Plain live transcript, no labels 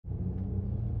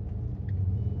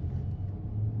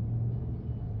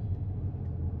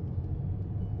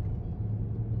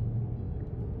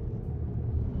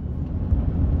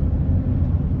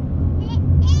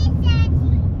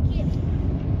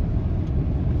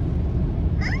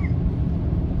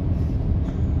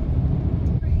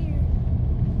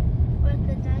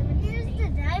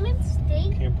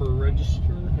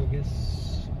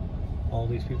All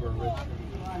these people are rich.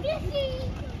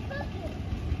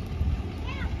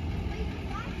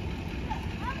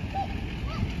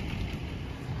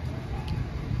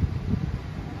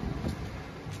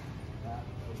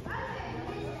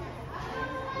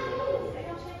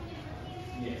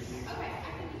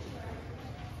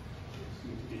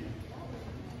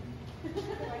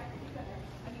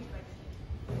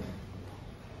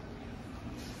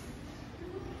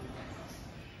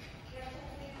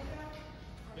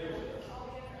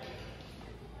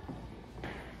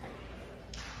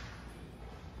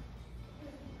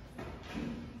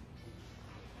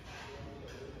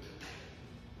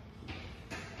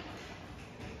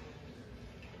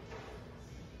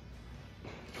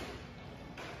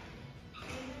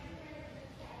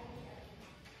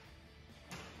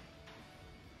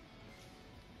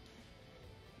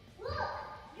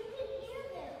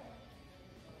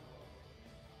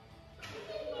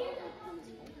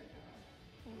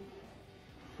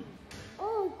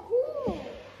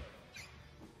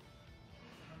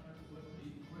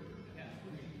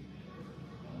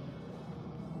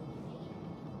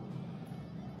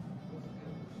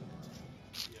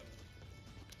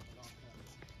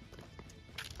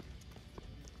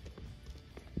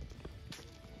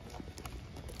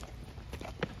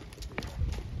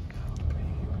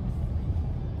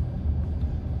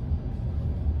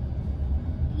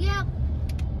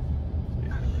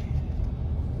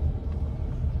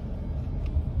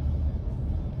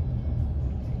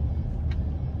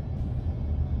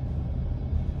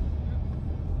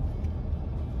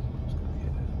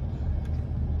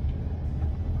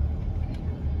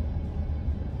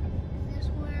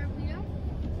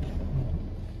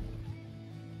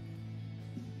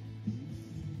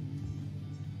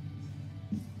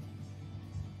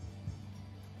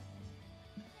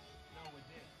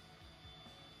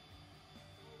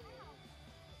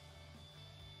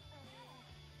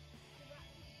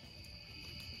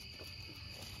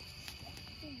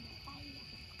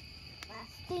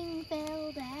 Thing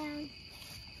fell down.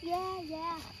 Yeah,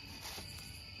 yeah.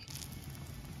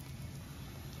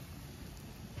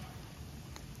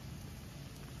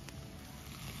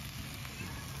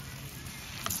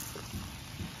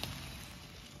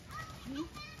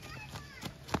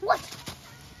 What?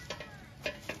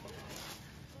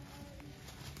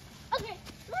 Okay.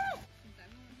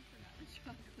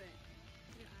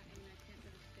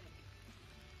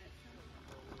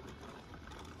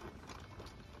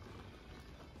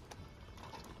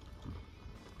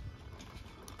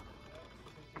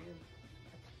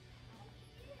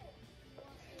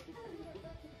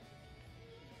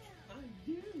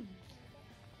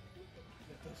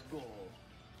 Let's go.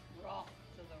 Rock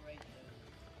to the races.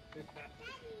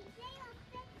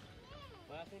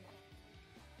 Last one?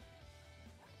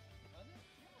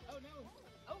 Oh no!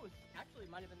 Oh, it actually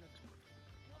might have been this.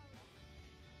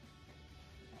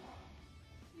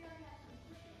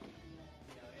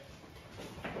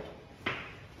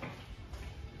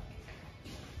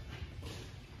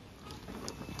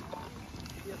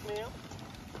 Yes, ma'am.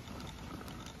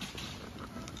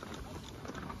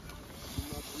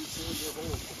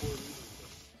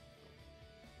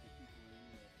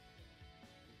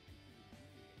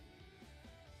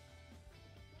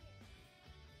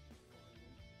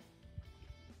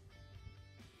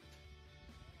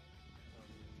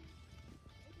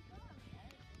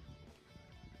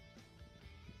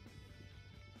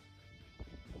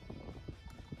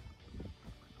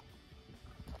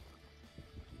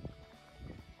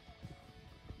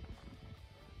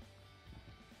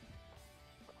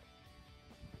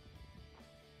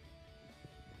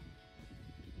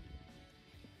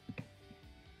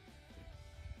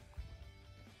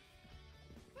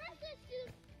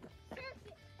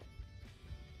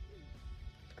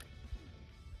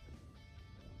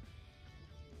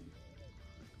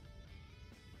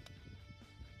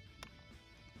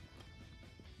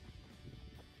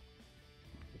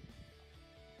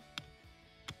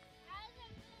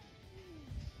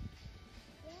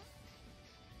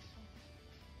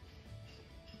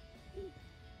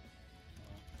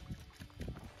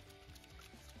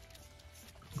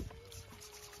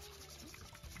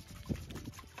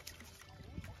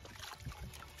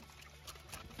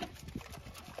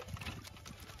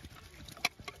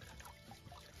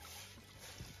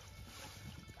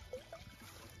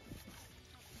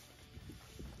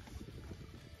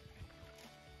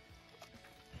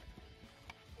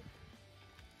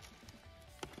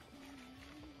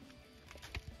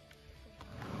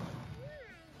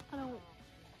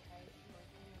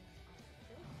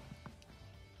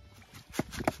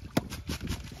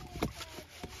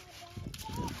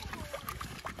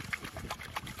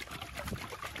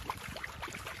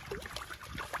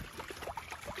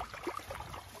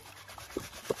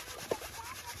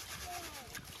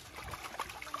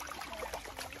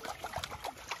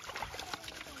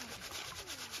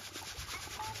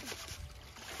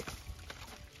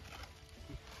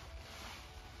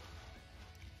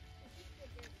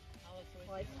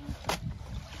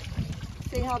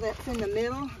 See how that's in the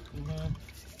middle?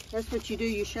 That's what you do.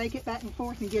 You shake it back and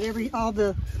forth and get all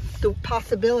the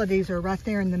possibilities are right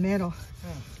there in the middle.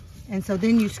 And so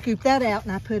then you scoop that out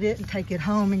and I put it and take it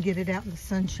home and get it out in the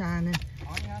sunshine and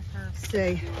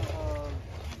see.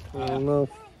 I don't know.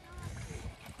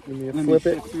 Let me flip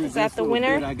it. Is that the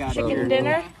winner? Chicken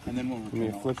dinner? And then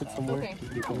we'll flip it somewhere.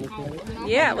 You can look at it.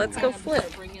 Yeah, let's go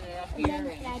flip. And then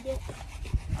can I do it?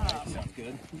 Sounds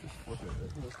good.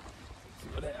 See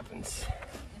what happens.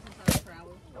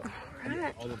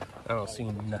 I don't see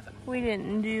nothing. We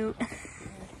didn't do.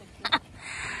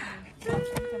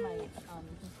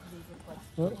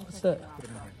 What's that?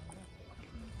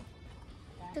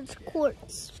 It's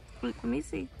quartz. Let me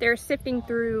see. They're sifting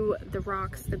through the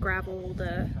rocks, the gravel,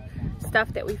 the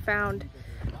stuff that we found.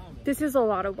 This is a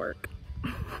lot of work.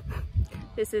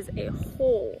 This is a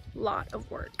whole lot of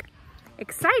work.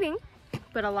 Exciting,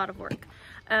 but a lot of work.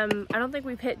 I don't think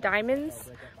we've hit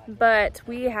diamonds, but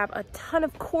we have a ton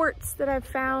of quartz that I've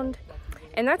found,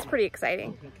 and that's pretty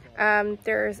exciting.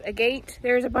 There's agate,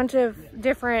 there's a bunch of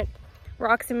different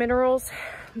rocks and minerals,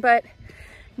 but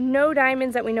no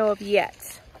diamonds that we know of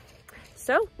yet.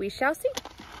 So we shall see.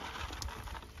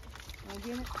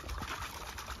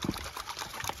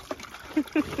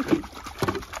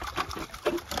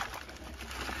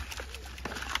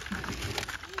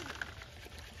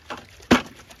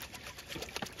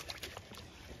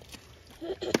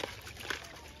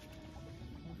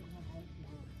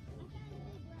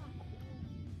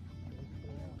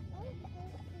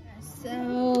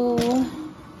 So,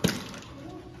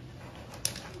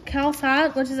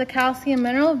 calcite, which is a calcium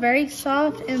mineral, very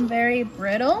soft and very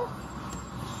brittle.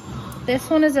 This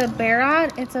one is a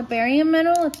barite. It's a barium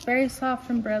mineral. It's very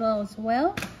soft and brittle as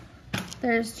well.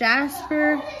 There's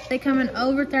jasper. They come in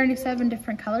over 37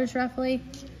 different colors roughly.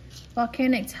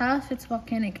 Volcanic tuff, it's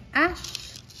volcanic ash.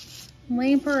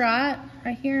 Lamperite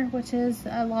right here, which is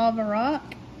a lava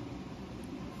rock.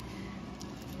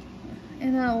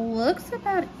 And that looks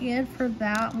about it for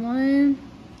that one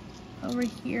over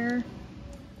here.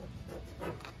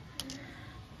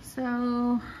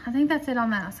 So I think that's it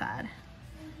on that side.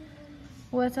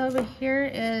 What's over here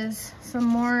is some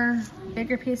more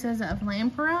bigger pieces of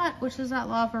lamperite, which is that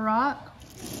lava rock.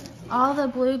 All the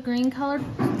blue-green colored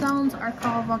stones are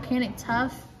called volcanic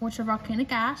tuff, which are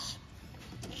volcanic ash.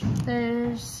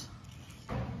 There's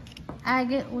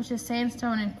agate, which is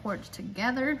sandstone and quartz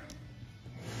together.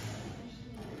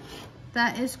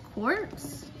 That is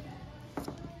quartz.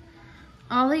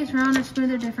 All these rounder,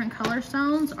 smoother, different color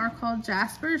stones are called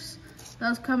jaspers.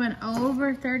 Those come in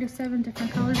over 37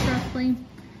 different colors roughly.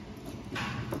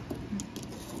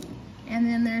 And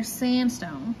then there's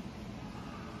sandstone.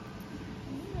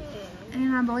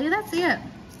 And I believe that's it.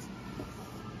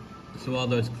 So all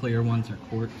those clear ones are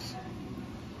quartz?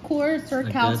 Quartz or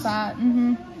Like calcite.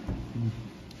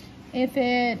 If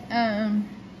it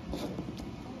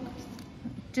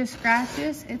just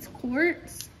scratches, it's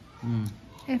quartz.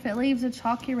 If it leaves a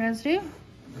chalky residue,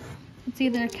 it's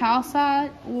either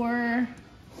calcite or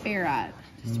barite,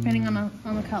 just depending on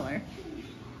the color.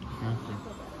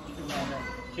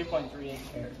 2.38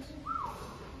 carats.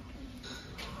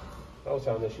 That was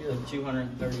on this year.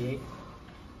 238.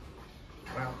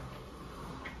 Wow.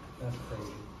 That's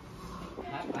crazy.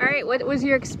 All right, what was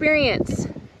your experience?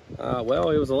 Well,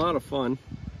 it was a lot of fun.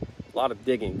 A lot of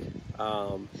digging.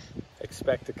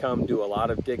 Expect to come do a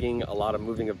lot of digging, a lot of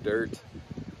moving of dirt.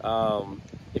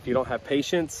 If you don't have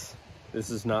patience, this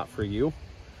is not for you.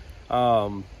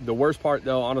 The worst part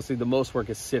though, honestly, the most work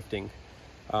is sifting.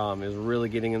 Is really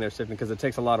getting in there sifting, because it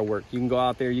takes a lot of work. You can go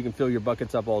out there, you can fill your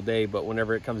buckets up all day, but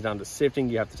whenever it comes down to sifting,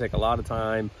 you have to take a lot of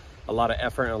time, a lot of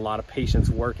effort, and a lot of patience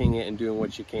working it and doing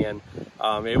what you can.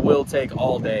 It will take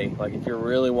all day. Like if you're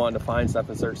really wanting to find stuff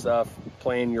and search stuff,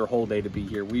 plan your whole day to be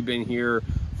here. We've been here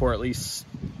for at least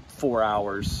 4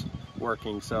 hours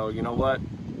working, so you know what?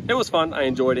 It was fun. I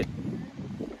enjoyed it.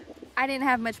 I didn't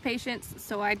have much patience,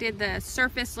 so I did the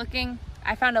surface looking.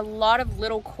 I found a lot of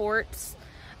little quartz.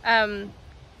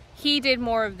 He did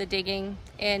more of the digging,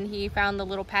 and he found the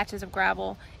little patches of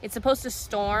gravel. It's supposed to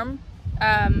storm,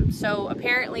 so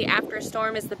apparently after a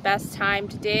storm is the best time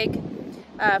to dig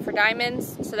for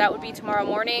diamonds, so that would be tomorrow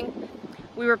morning.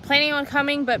 We were planning on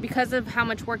coming, but because of how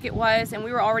much work it was, and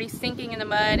we were already sinking in the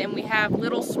mud, and we have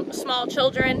little small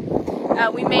children,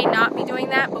 we may not be doing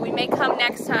that, but we may come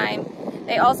next time.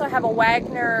 They also have a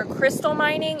Wagner crystal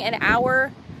mining an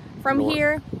hour from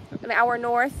here, an hour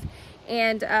north,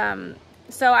 and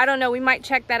so I don't know, we might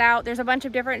check that out. There's a bunch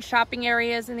of different shopping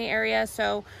areas in the area,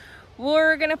 so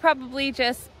we're gonna probably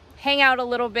just hang out a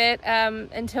little bit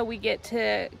until we get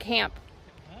to camp.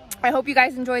 I hope you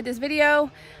guys enjoyed this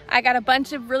video. I got a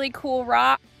bunch of really cool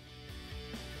rocks.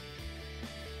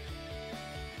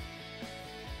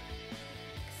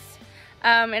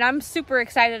 And I'm super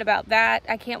excited about that.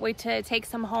 I can't wait to take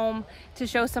some home to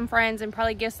show some friends and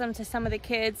probably give some to some of the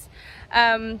kids.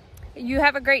 You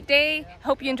have a great day.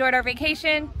 Hope you enjoyed our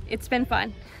vacation. It's been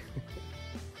fun.